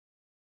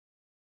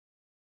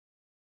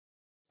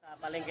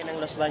Palengke ng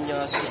Los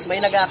Baños is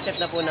may nag-accept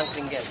na po ng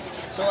Kringle.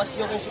 So as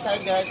you can see side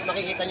guys,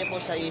 makikita nyo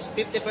po siya is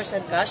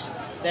 50% cash,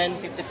 then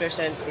 50%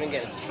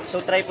 Kringle.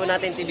 So try po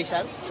natin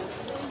TBC.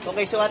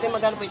 Okay, so ate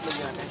magkano po itlog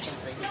natin?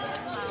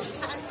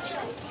 Saan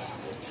siya?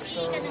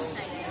 So,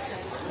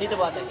 dito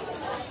po ate.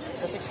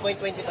 So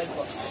 6.25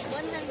 po.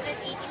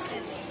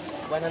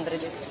 187.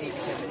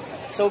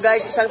 187. So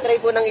guys, isang tray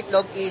po ng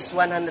itlog is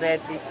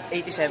 187.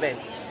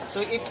 So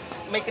if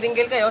may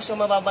Kringle kayo, so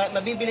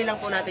mabibili lang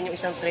po natin yung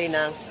isang tray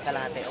ng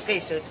kalahati. Okay,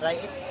 so try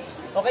it.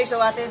 Okay, so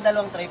ate,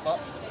 dalawang tray po.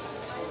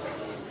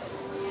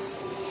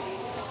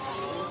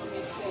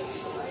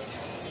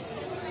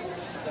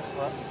 Yes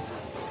po.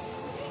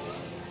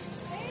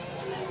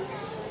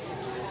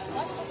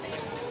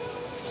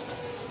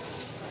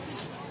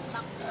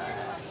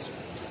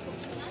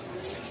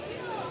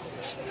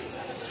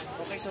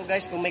 Okay, so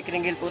guys, kung may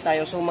Kringle po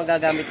tayo, so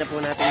magagamit na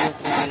po natin yung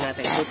Kringle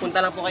natin. So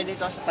punta lang po kayo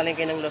dito sa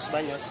palengke ng Los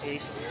Baños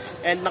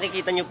and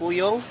makikita nyo po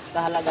yung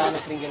kahalagahan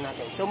ng Kringle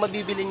natin. So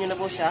mabibili nyo na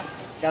po siya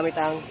gamit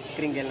ang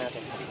Kringle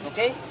natin.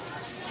 Okay?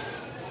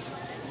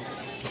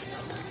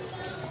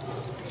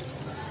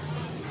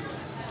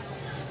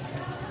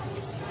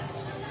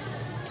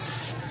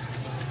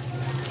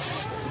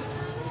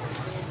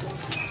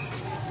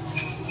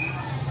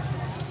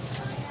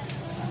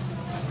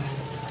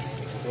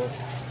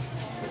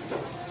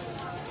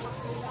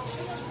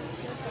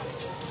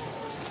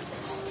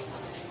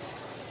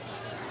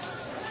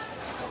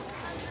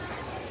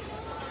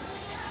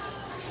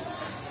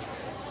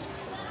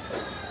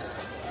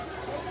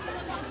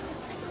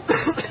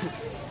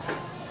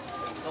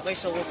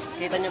 Okay, so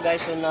kita nyo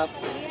guys, so na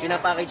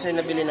pinapackage na yung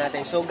nabili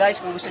natin. So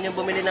guys, kung gusto nyo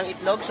bumili ng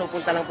itlog, so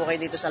punta lang po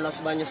kayo dito sa Los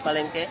Baños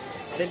Palengke.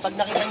 Then pag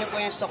nakita nyo po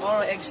yung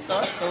Socorro Egg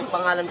Store, so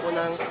pangalan po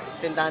ng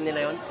tindahan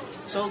nila yon.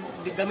 So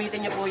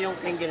gamitin nyo po yung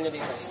Kringle nyo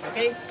dito.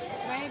 Okay?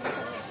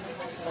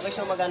 Okay,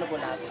 so magkano po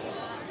lahat?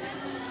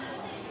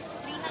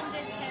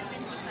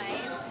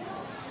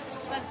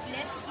 375. Pag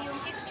less yung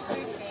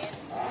 50%,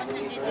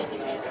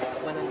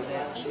 187.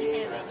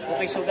 187.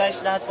 Okay, so guys,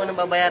 lahat po ng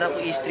babayaran ko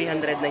is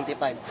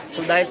 395.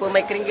 So dahil po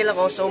may Kringle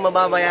ako, so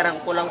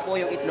mababayaran ko lang po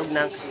yung itlog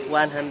ng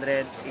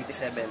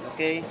 187.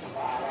 Okay?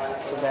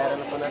 So bayaran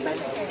na po natin.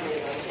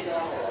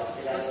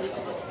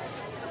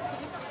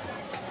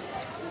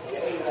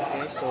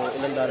 Okay, so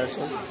ilang dollars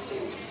po?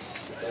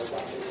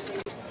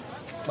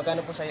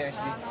 Magkano po sa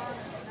USD?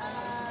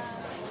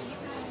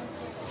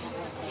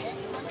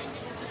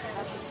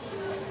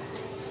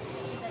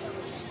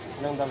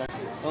 Ilang dollars?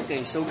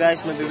 Okay, so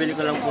guys, mabibili ko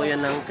lang po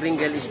yan ng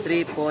Kringle is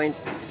 3.74.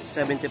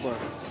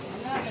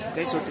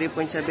 Okay, so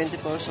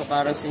 3.74. So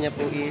currency niya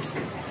po is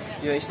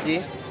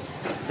USD.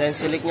 Then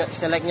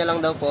select niya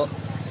lang daw po.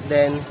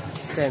 Then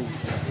send.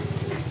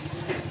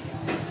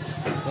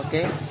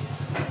 Okay?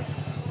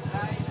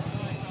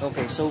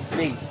 Okay, so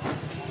pay.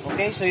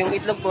 Okay, so yung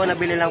itlog po,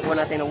 nabili lang po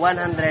natin ng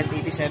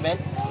 187.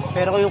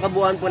 Pero kung yung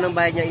kabuuan po ng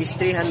bayad niya is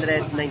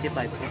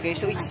 395. Okay,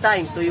 so it's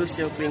time to use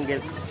your Kringle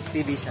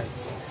TBC.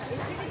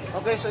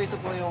 Okay, so ito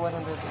po yung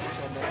 187.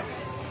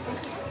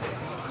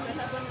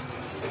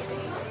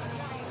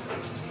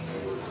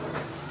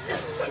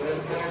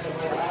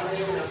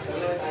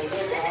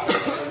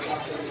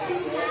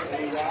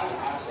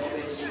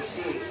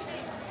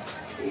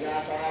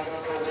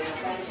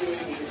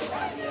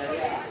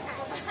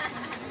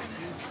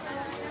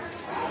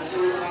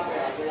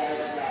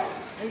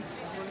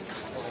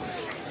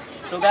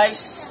 So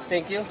guys,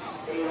 thank you.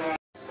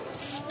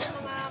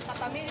 Mga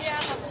kapamilya,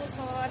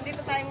 kapuso, andito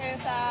tayo ngayon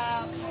sa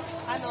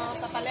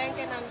sa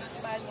palengke ng Los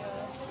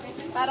Baños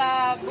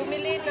para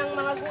bumili ng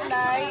mga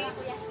gulay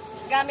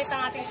gamit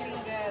ang ating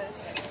Kringles.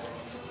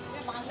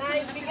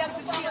 Naibigyan ko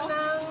po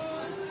ng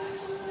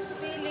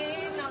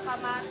sili, ng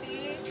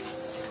kamatis,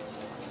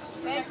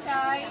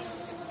 pechay.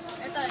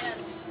 Ito, yan.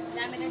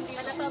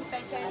 Ano to,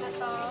 pechay na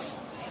to.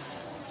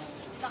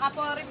 Saka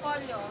po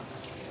repolyo.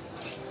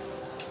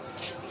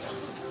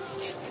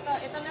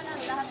 Ito na lang,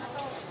 lahat na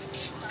to.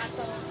 Saka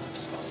to.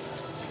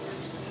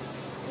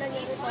 Ilan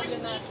yung repolyo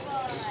na?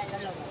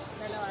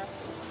 Dalawa.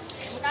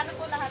 Magkano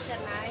po lahat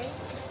yan, Nay?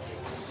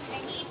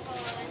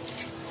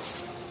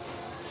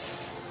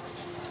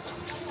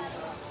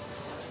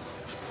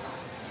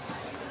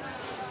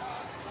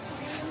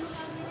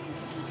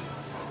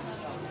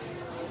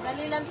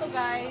 Dali lang to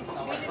guys.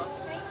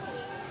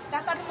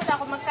 Tatanong mo lang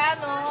kung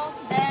magkano.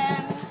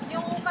 Then,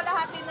 yung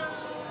kalahati ng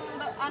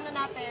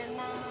natin,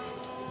 ng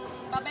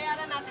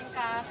babayaran natin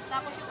cash.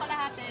 Tapos yung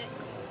kalahati,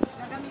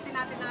 gagamitin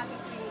natin na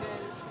ating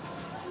Kringles.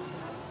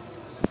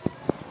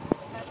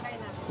 Try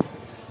natin.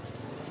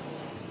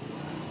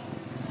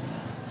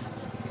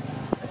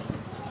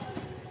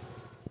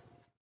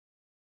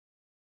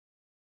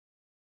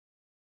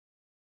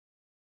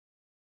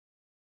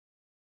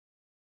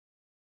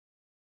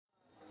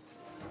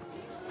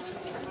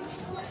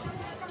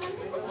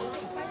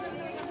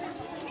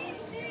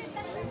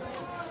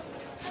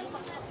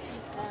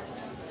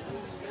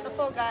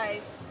 po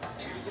guys.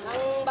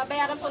 Ang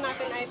babayaran po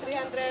natin ay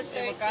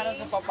 330. Magkano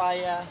sa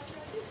papaya?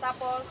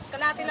 Tapos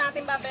kalahati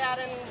natin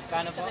babayaran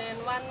Kano po?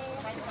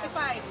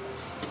 165.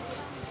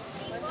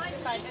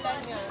 165,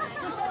 ilan yun?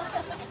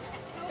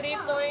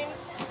 3 point,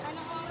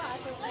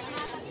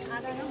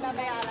 ano yung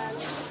babayaran?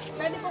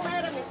 Pwede po may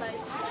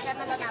remittance. Kaya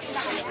na lang natin.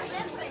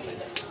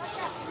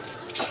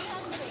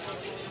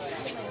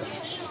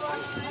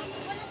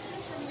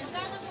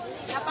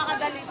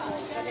 Napakadali po.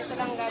 Ganito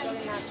lang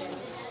gagawin natin.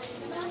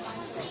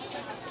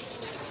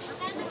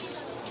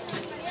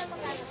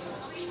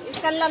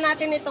 Scan lang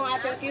natin itong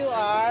ating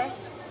QR.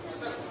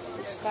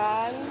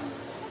 Scan.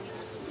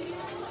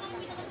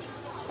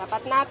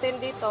 Dapat natin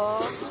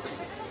dito.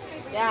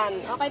 Yan.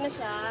 Okay na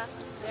siya.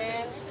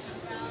 Then,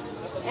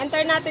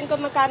 enter natin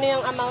kung magkano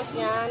yung amount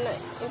niya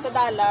into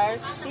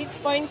dollars.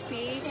 6.6.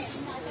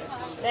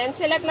 Then,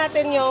 select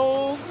natin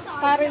yung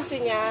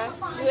currency niya.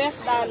 US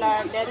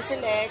dollar. Then,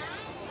 select.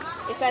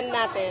 I-send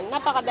natin.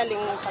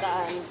 Napakadaling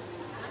paraan.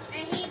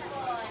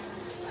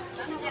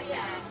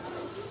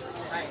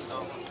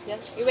 Yan.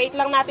 I-wait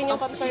lang natin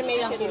yung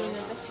confirmation.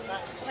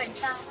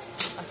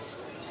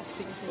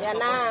 Yan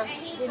na.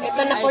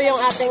 Ito na po yung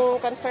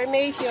ating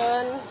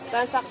confirmation.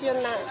 Transaction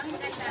na.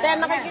 Then,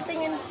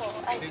 makikitingin po.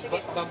 Ay, sige.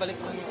 Babalik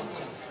mo yun.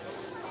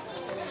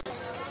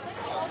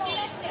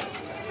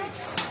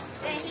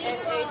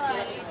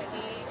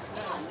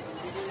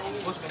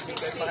 Boss,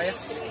 nagbigay pa kaya?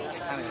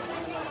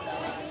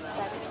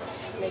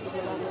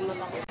 Medyo naman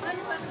matakot.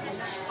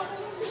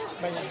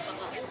 Bayan.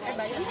 Ay,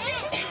 bayan.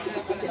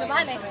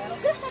 Tinabahan eh.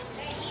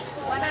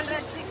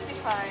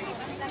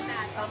 165.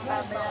 Ang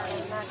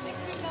babayaran natin.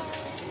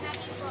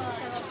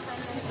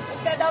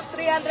 Instead of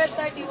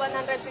 330,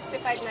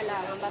 165 na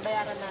lang ang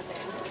babayaran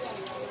natin.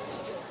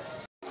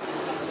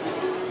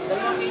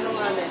 2 kilong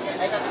amin.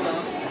 Ay,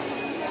 3.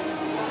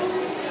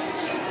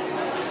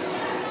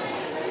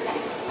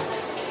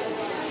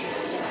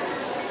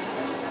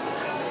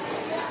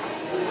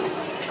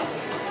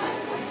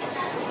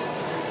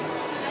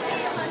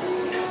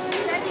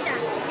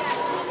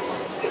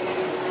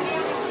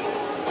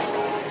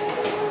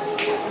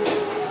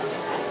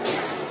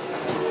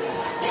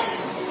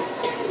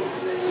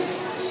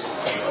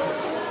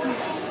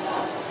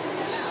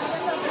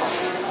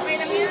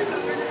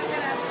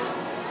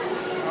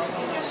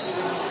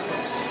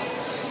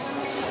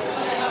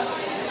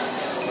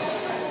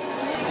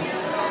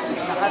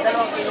 Naka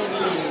 2 kilong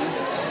bilhin.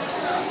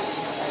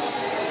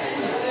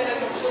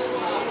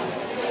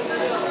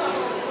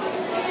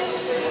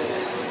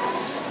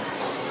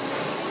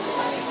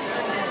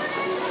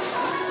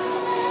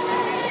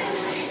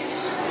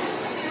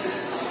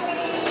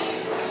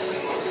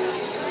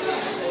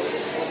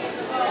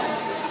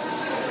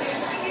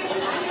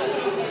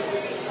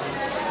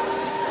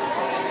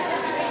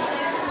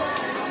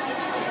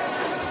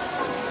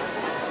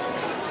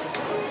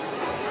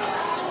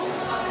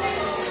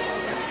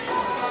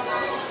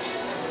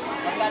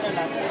 Magkano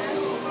lang?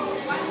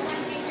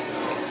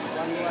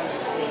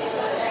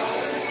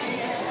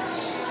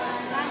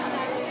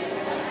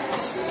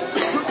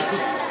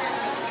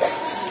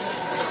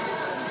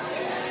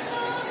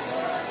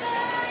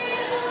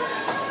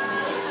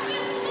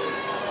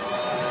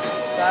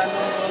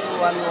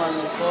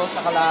 111 ko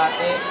sa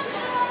kalahati.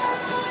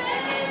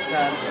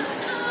 Saan?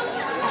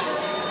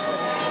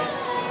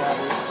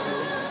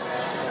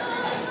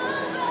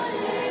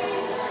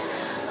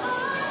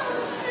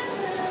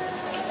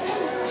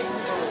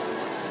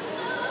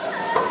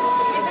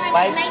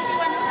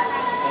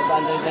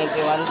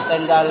 $591,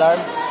 $10,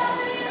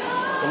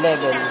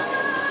 11.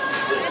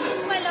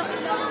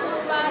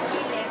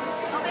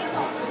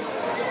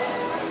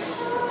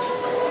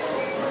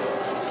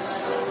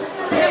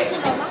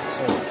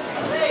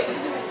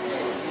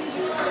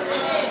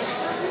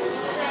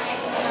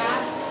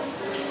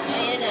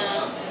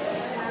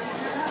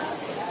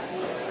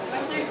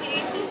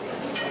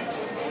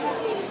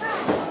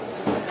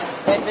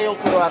 Ito yung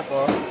QR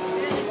ko.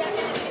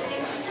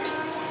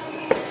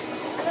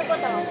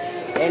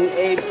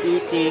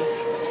 NAPT.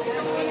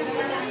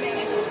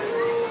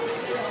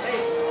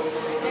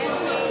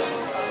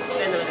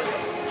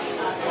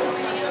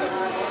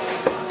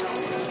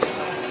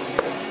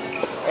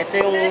 Ito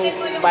yung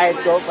bayad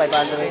ko,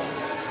 500.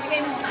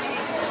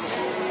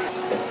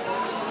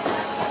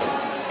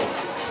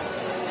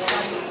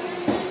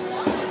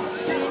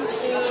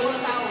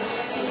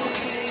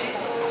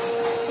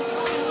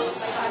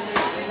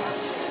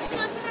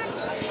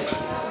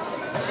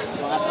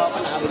 Mga tropa,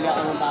 nakabili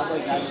ako ng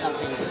baboy, kahit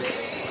something.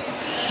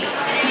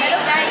 Hello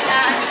guys,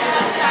 sa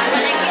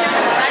palengke